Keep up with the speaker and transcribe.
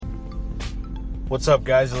What's up,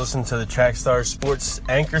 guys? You're listening to the Trackstar Sports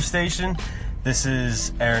Anchor Station. This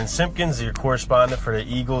is Aaron Simpkins, your correspondent for the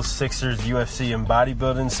Eagles, Sixers, UFC, and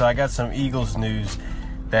bodybuilding. So I got some Eagles news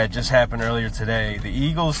that just happened earlier today. The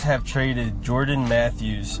Eagles have traded Jordan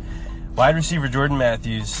Matthews, wide receiver Jordan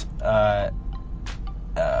Matthews,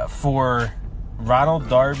 for Ronald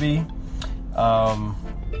Darby. I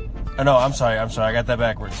got that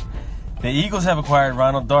backwards. The Eagles have acquired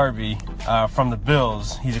Ronald Darby from the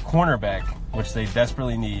Bills. He's a cornerback, which they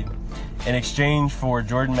desperately need, in exchange for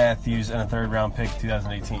Jordan Matthews and a third-round pick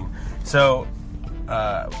 2018. So,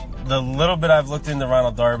 the little bit I've looked into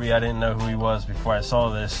Ronald Darby, I didn't know who he was before I saw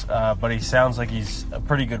this, but he sounds like he's a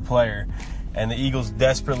pretty good player, and the Eagles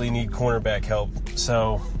desperately need cornerback help.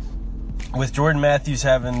 So, with Jordan Matthews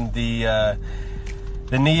having the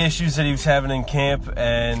knee issues that he was having in camp,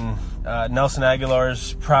 and Nelson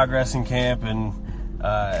Aguilar's progress in camp, and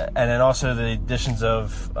then also the additions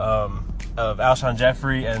of Alshon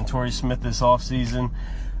Jeffrey and Torrey Smith this offseason,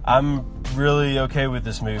 I'm really okay with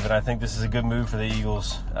this move, and I think this is a good move for the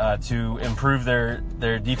Eagles to improve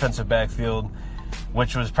their defensive backfield,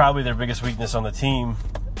 which was probably their biggest weakness on the team,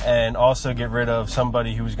 and also get rid of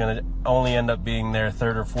somebody who was going to only end up being their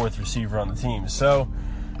third or fourth receiver on the team. So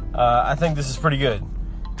I think this is pretty good.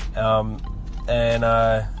 And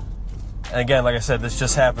again, like I said, this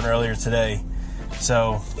just happened earlier today.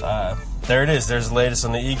 So there it is. There's the latest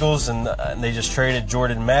on the Eagles, and they just traded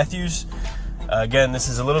Jordan Matthews. Again, this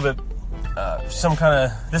is a little bit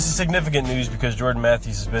this is significant news because Jordan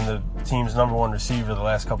Matthews has been the team's number one receiver the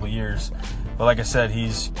last couple of years. But like I said,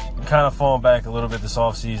 he's kind of fallen back a little bit this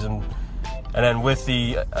offseason. And then with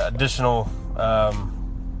the additional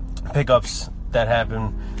pickups that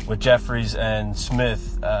happened with Jeffries and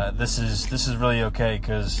Smith, this is really okay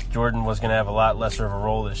because Jordan was going to have a lot lesser of a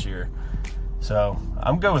role this year. So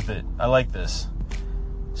I'm good with it. I like this.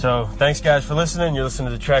 So thanks, guys, for listening. You're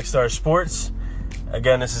listening to Trackstar Sports.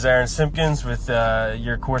 Again, this is Aaron Simpkins with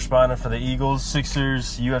your correspondent for the Eagles,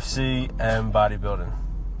 Sixers, UFC, and bodybuilding.